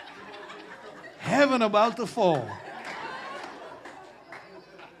 heaven about to fall.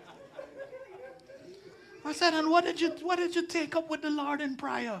 I said, and what did you take up with the Lord in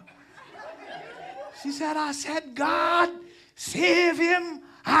prayer? She said, I said, God, save him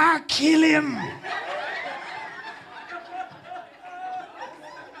or kill him.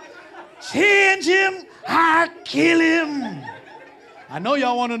 Change him or kill him. I know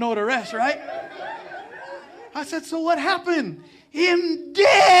y'all want to know the rest, right? I said, so what happened? Him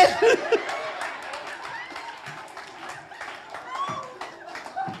dead.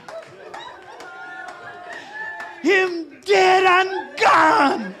 Him dead and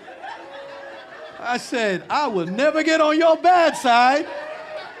gone. I said, I will never get on your bad side.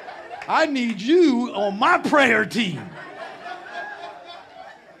 I need you on my prayer team.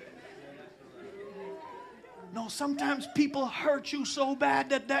 No, sometimes people hurt you so bad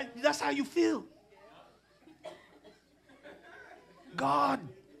that's how you feel. God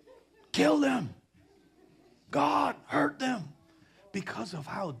killed them. God hurt them because of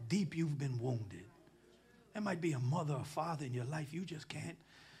how deep you've been wounded. There might be a mother or father in your life you just can't,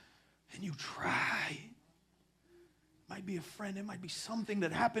 and you try. Might be a friend. It might be something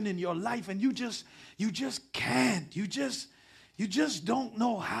that happened in your life, and you just can't. You just don't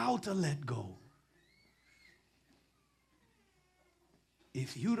know how to let go.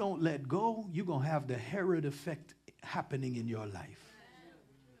 If you don't let go, you're going to have the Herod effect happening in your life,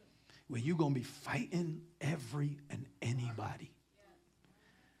 where you're going to be fighting every and anybody.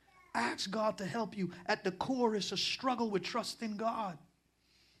 Ask God to help you. At the core, it's a struggle with trusting God.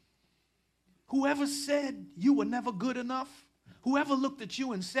 Whoever said you were never good enough, whoever looked at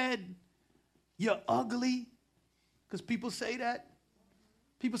you and said you're ugly, because people say that.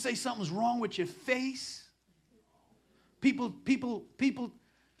 People say something's wrong with your face. People,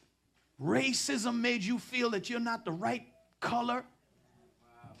 racism made you feel that you're not the right color.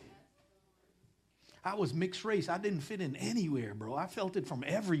 I was mixed race. I didn't fit in anywhere, bro. I felt it from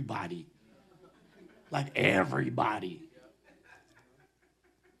everybody. Like everybody.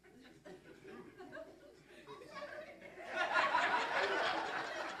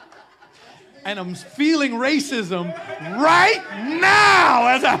 And I'm feeling racism right now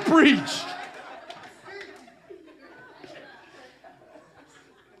as I preach.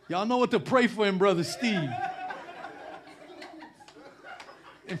 Y'all know what to pray for him, Brother Steve.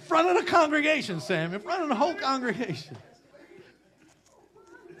 In front of the congregation, Sam. In front of the whole congregation.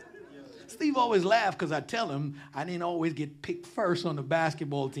 Steve always laughed because I tell him I didn't always get picked first on the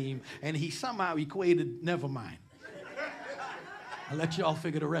basketball team, and he somehow equated, never mind. I'll let y'all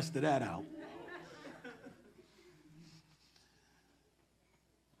figure the rest of that out.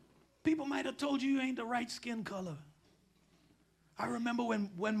 People might have told you ain't the right skin color. I remember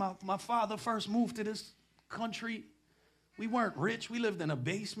when my father first moved to this country, we weren't rich. We lived in a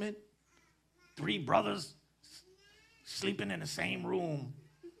basement. 3 brothers sleeping in the same room.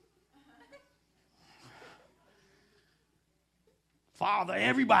 Father,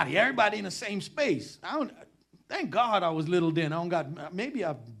 everybody in the same space. Thank God I was little then. Maybe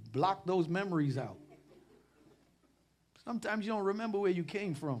I blocked those memories out. Sometimes you don't remember where you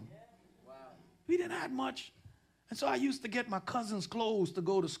came from. Wow. We didn't have much. And so I used to get my cousin's clothes to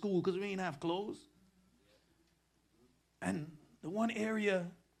go to school because we didn't have clothes. And the one area,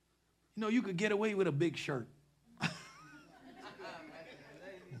 you could get away with a big shirt.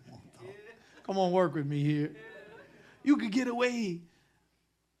 Come on, work with me here. You could get away,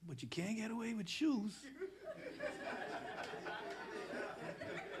 but you can't get away with shoes.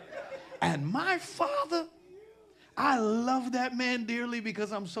 And my father, I love that man dearly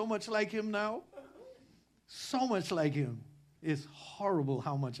because I'm so much like him now. So much like him. It's horrible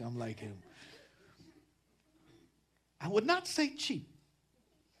how much I'm like him. I would not say cheap.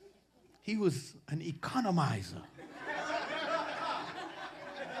 He was an economizer.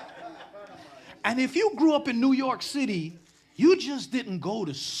 And if you grew up in New York City, you just didn't go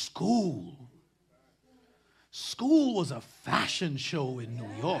to school. School was a fashion show in New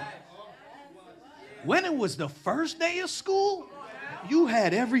York. When it was the first day of school, you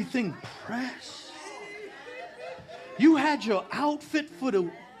had everything pressed. You had your outfit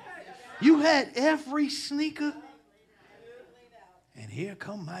you had every sneaker. And here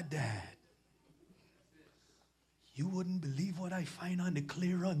come my dad. You wouldn't believe what I find on the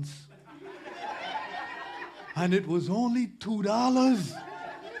clearance. And it was only $2.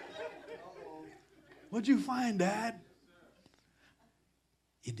 What'd you find, Dad?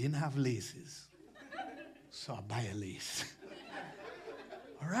 It didn't have laces. So I buy a lace.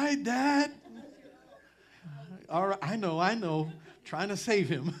 All right, Dad. All right, I know. Trying to save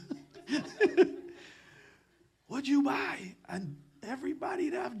him. What'd you buy? And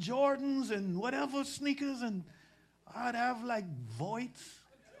everybody'd have Jordans and whatever sneakers, and I'd have like Voits.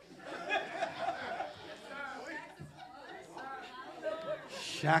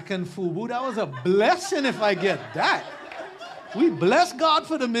 Shaq and Fubu, that was a blessing if I get that. We bless God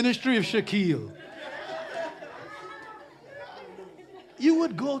for the ministry of Shaquille. You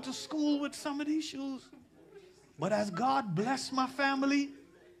would go to school with some of these shoes. But as God blessed my family,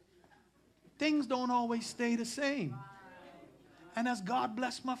 things don't always stay the same. And as God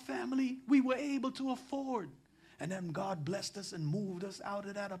blessed my family, we were able to afford. And then God blessed us and moved us out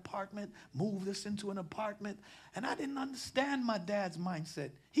of that apartment, moved us into an apartment. And I didn't understand my dad's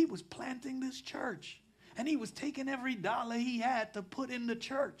mindset. He was planting this church. And he was taking every dollar he had to put in the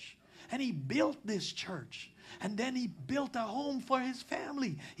church. And he built this church. And then he built a home for his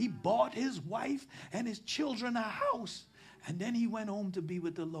family. He bought his wife and his children a house. And then he went home to be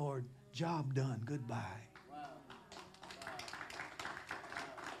with the Lord. Job done. Goodbye.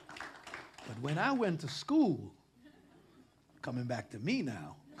 But when I went to school, coming back to me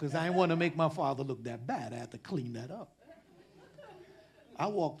now, because I didn't want to make my father look that bad. I had to clean that up. I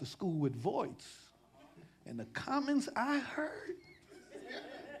walked to school with Voights. And the comments I heard,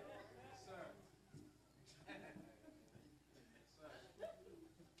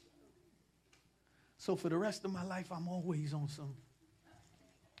 so for the rest of my life, I'm always on some.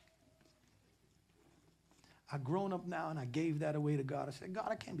 I've grown up now and I gave that away to God. I said, God,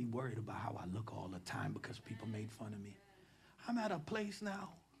 I can't be worried about how I look all the time because people made fun of me. I'm at a place now.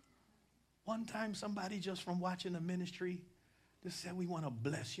 One time somebody just from watching the ministry just said, we want to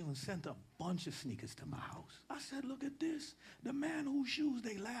bless you, and sent a bunch of sneakers to my house. I said, look at this. The man whose shoes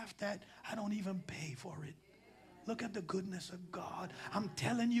they laughed at, I don't even pay for it. Look at the goodness of God. I'm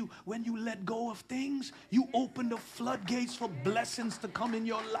telling you, when you let go of things, you open the floodgates for blessings to come in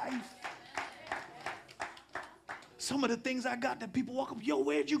your life. Some of the things I got that people walk up, yo,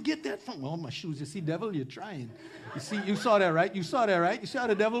 where'd you get that from? Well, my shoes. You see, devil, you're trying. You see, you saw that, right? You saw that, right? You see how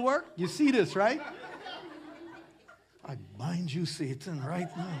the devil work? You see this, right? I bind you, Satan, right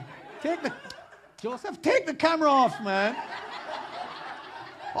now. Joseph, take the camera off, man.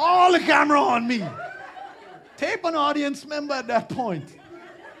 All the camera on me. Tape an audience member at that point.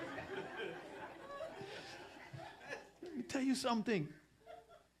 Let me tell you something.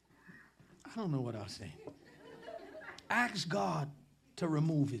 I don't know what I was saying. Ask God to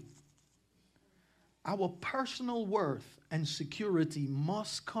remove it. Our personal worth and security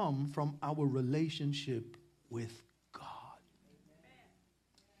must come from our relationship with God.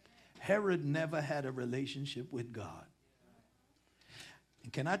 Herod never had a relationship with God.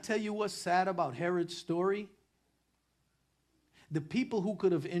 And can I tell you what's sad about Herod's story? The people who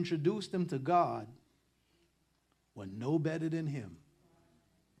could have introduced him to God were no better than him.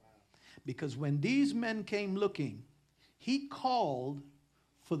 Because when these men came looking, he called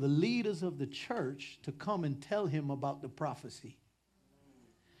for the leaders of the church to come and tell him about the prophecy.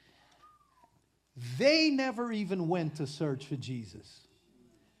 They never even went to search for Jesus.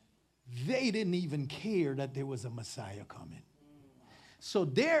 They didn't even care that there was a Messiah coming. So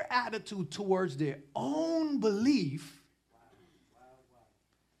their attitude towards their own belief,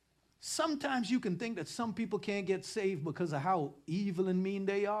 sometimes you can think that some people can't get saved because of how evil and mean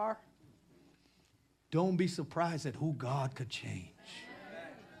they are. Don't be surprised at who God could change.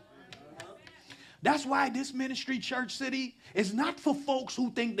 That's why this ministry, Church City, is not for folks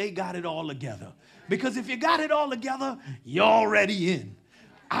who think they got it all together. Because if you got it all together, you're already in.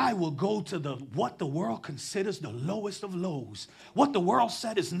 I will go to what the world considers the lowest of lows. What the world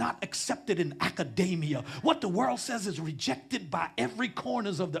said is not accepted in academia. What the world says is rejected by every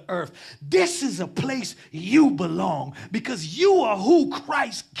corners of the earth. This is a place you belong because you are who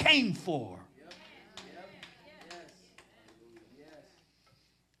Christ came for.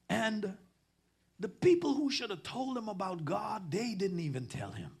 And the people who should have told him about God, they didn't even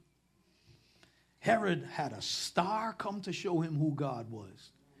tell him. Herod had a star come to show him who God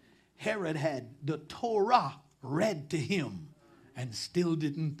was. Herod had the Torah read to him and still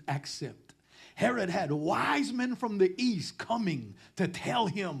didn't accept. Herod had wise men from the east coming to tell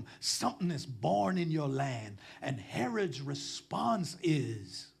him something is born in your land. And Herod's response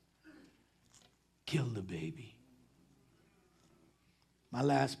is, kill the baby. My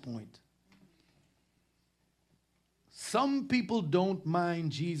last point. Some people don't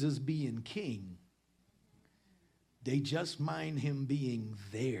mind Jesus being king. They just mind him being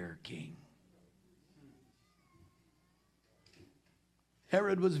their king.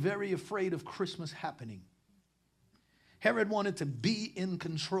 Herod was very afraid of Christmas happening. Herod wanted to be in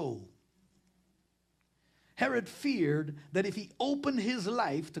control. Herod feared that if he opened his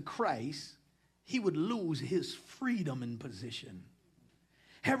life to Christ, he would lose his freedom and position.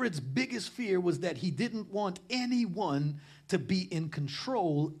 Herod's biggest fear was that he didn't want anyone to be in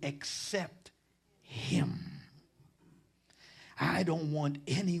control except him. I don't want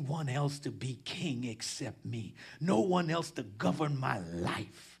anyone else to be king except me. No one else to govern my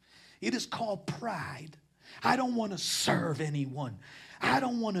life. It is called pride. I don't want to serve anyone. I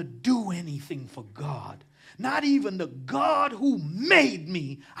don't want to do anything for God. Not even the God who made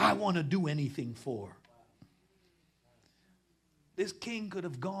me, I want to do anything for. This king could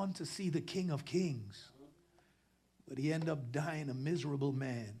have gone to see the King of Kings, but he ended up dying a miserable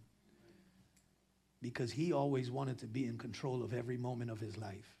man because he always wanted to be in control of every moment of his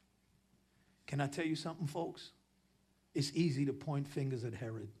life. Can I tell you something, folks? It's easy to point fingers at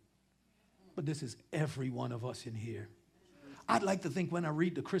Herod, but this is every one of us in here. I'd like to think when I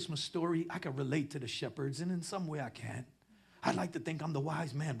read the Christmas story, I can relate to the shepherds, and in some way I can. I'd like to think I'm the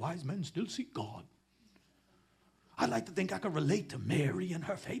wise man. Wise men still seek God. I'd like to think I could relate to Mary and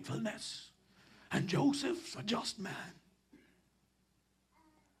her faithfulness, and Joseph's a just man.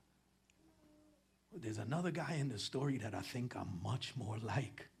 But there's another guy in the story that I think I'm much more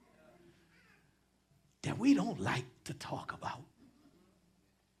like, that we don't like to talk about.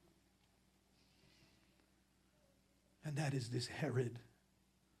 And that is this Herod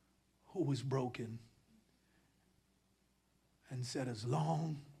who was broken and said, as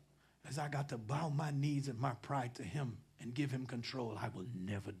long as I got to bow my knees and my pride to him and give him control, I will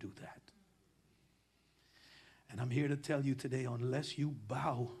never do that. And I'm here to tell you today, unless you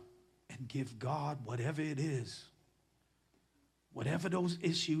bow and give God whatever it is, whatever those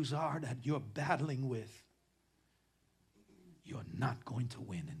issues are that you're battling with, you're not going to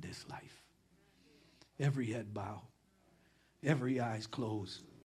win in this life. Every head bow, every eyes closed.